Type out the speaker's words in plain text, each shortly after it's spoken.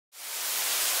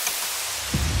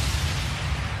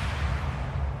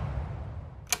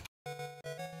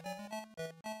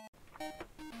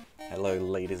Hello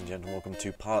ladies and gentlemen, welcome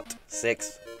to part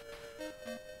 6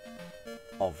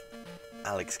 of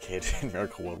Alex Kidd in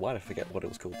Miracle World. Why did I forget what it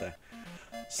was called there?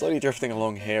 Slowly drifting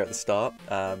along here at the start.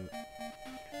 I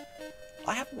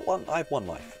have one life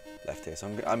left here,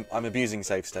 so I'm abusing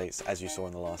save states, as you saw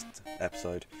in the last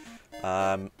episode.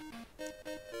 I'm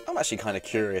actually kind of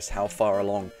curious how far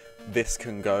along this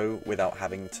can go without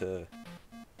having to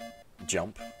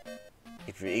jump.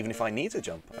 Even if I need to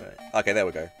jump. I don't know. Okay, there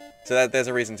we go. So there's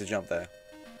a reason to jump there.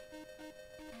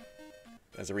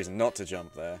 There's a reason not to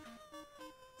jump there.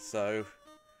 So,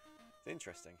 it's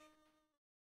interesting.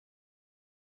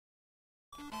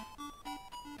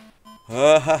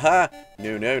 Ha ha ha!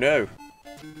 No, no, no.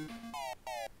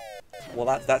 Well,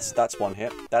 that's one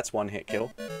hit. That's one hit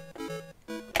kill.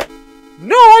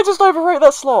 No, I just overwrote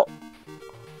that slot.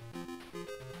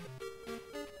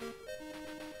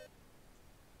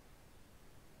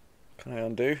 Can I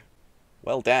undo?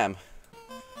 Well, damn.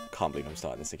 Can't believe I'm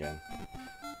starting this again.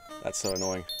 That's so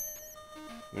annoying.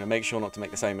 I'm going to make sure not to make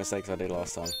the same mistakes I did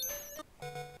last time.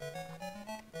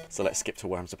 So let's skip to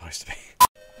where I'm supposed to be.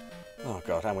 Oh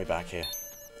god, and we're back here.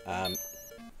 I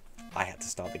had to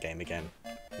start the game again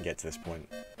and get to this point.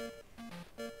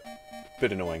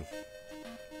 Bit annoying.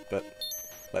 But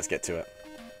let's get to it.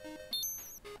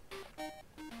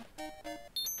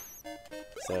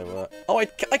 So, oh, I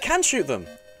can shoot them!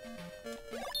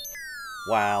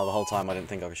 Wow, the whole time I didn't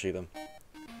think I could shoot them.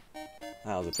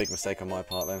 That was a big mistake on my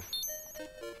part then.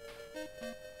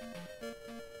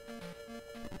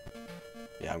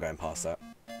 Yeah, I'm going past that.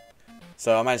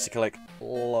 So I managed to collect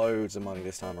loads of money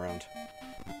this time around.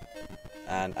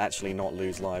 And actually not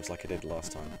lose lives like I did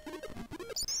last time.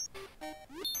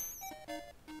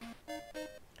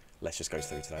 Let's just go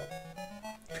through to that.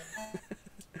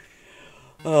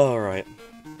 Alright.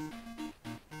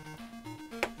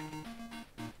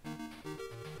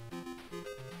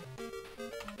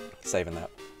 Saving that.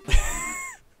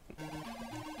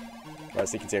 Right,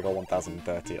 so you can see I got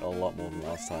 1030, a lot more than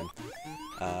last time.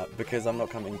 Because I'm not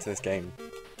coming to this game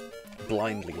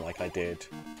blindly like I did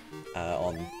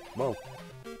on, well,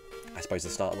 I suppose the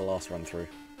start of the last run through.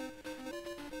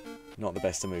 Not the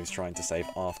best of moves trying to save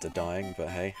after dying, but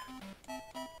hey.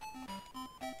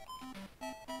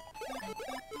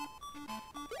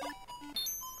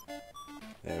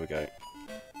 There we go.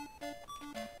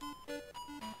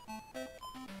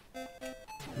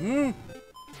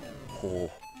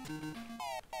 Oh.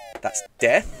 That's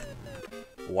death?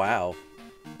 Wow.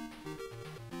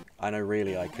 I know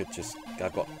really I could just...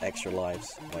 I've got extra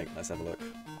lives. Wait, let's have a look.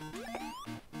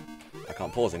 I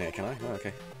can't pause in here, can I? Oh,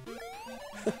 okay.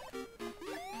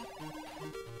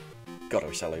 God, I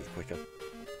wish I loaded quicker.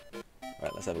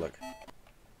 Right, let's have a look.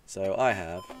 So I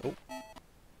have...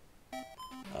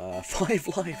 Oh.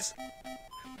 5 lives.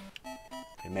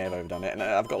 I may have overdone it. And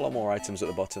I've got a lot more items at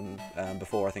the bottom.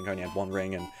 Before I think I only had 1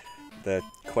 ring and the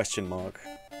question mark.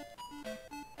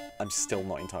 I'm still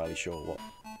not entirely sure what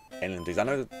anyone does. I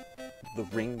know the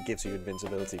ring gives you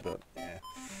invincibility, but yeah.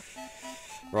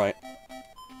 Right.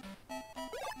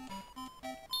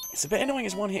 It's a bit annoying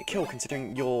as one-hit kill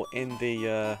considering you're in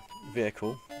the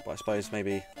vehicle, but I suppose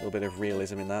maybe a little bit of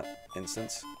realism in that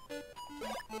instance.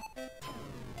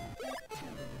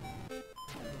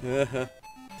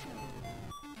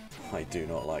 I do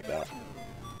not like that.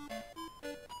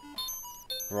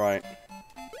 Right.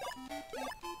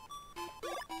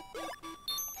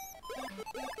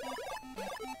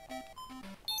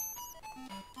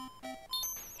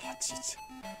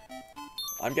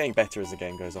 I'm getting better as the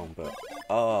game goes on, but...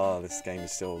 Oh, this game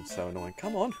is still so annoying.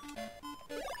 Come on!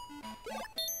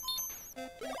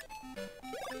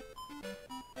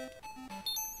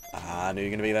 Ah, I knew you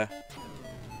were going to be there.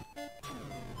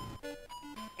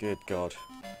 Good God.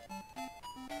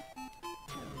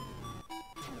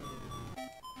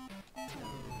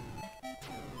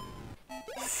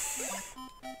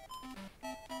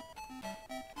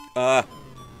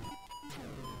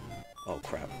 Oh,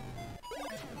 crap.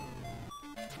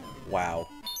 Wow.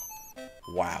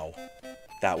 Wow.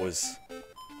 That was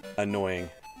annoying.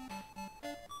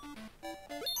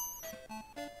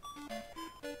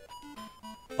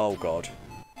 Oh, God.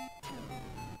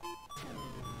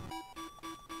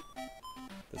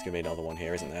 There's gonna be another one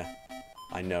here, isn't there?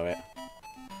 I know it.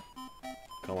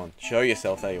 Come on. Show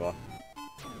yourself. There you are.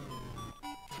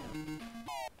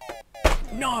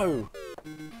 No!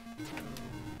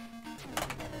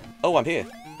 Oh, I'm here.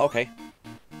 Okay.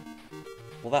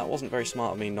 Well, that wasn't very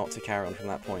smart of me not to carry on from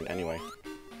that point anyway.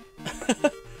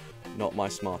 Not my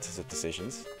smartest of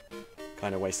decisions.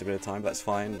 Kind of wasted a bit of time, but that's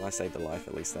fine. I saved a life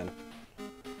at least then.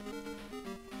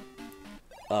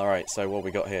 Alright, so what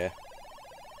we got here?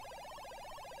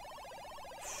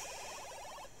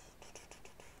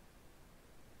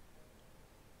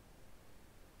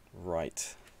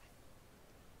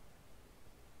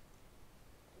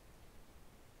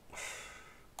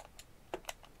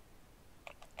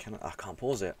 I can't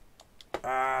pause it.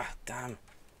 Ah, damn.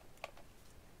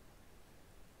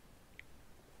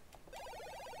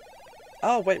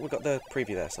 Oh, wait, we've got the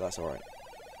preview there, so that's alright.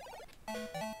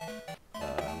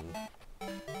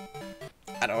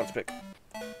 I don't know what to pick.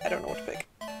 I don't know what to pick.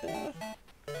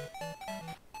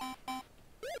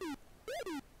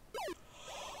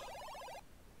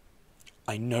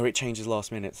 I know it changes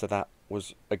last minute, so that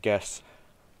was a guess.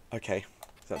 Okay,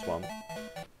 so that's one.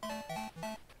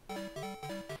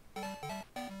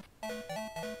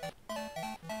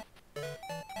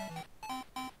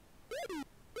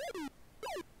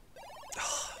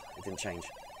 It didn't change.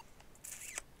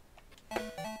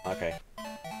 Okay.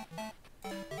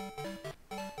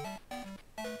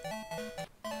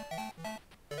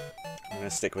 I'm gonna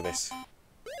stick with this.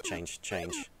 Change.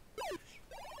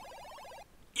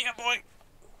 Yeah, boy!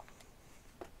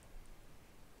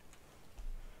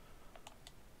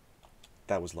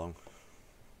 That was long.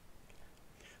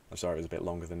 I'm sorry, it was a bit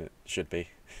longer than it should be.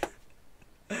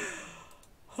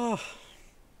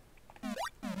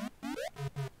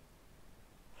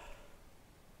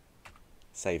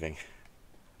 Saving.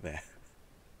 There.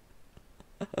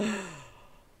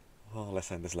 Oh,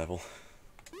 let's end this level.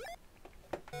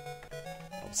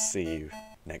 I'll see you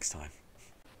next time.